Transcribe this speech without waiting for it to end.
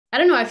I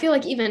don't know. I feel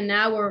like even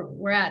now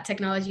we're at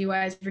technology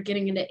wise, we're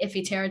getting into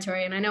iffy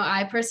territory. And I know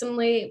I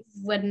personally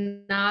would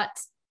not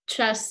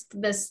trust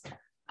this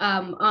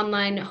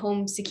online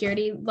home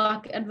security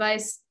lock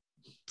advice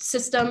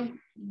system.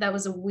 That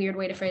was a weird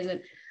way to phrase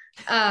it.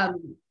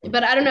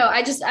 But I don't know.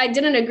 I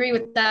didn't agree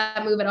with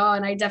that move at all,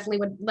 and I definitely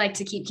would like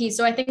to keep keys.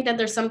 So I think that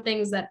there's some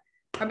things that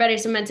are better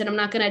cemented. I'm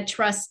not going to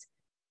trust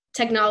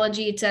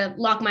technology to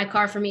lock my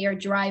car for me or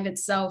drive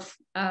itself.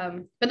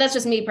 But that's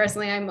just me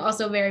personally. I'm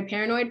also a very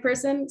paranoid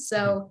person,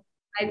 so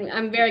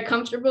I'm very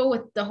comfortable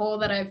with the hole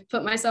that I've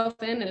put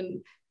myself in,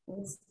 and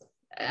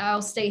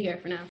I'll stay here for now.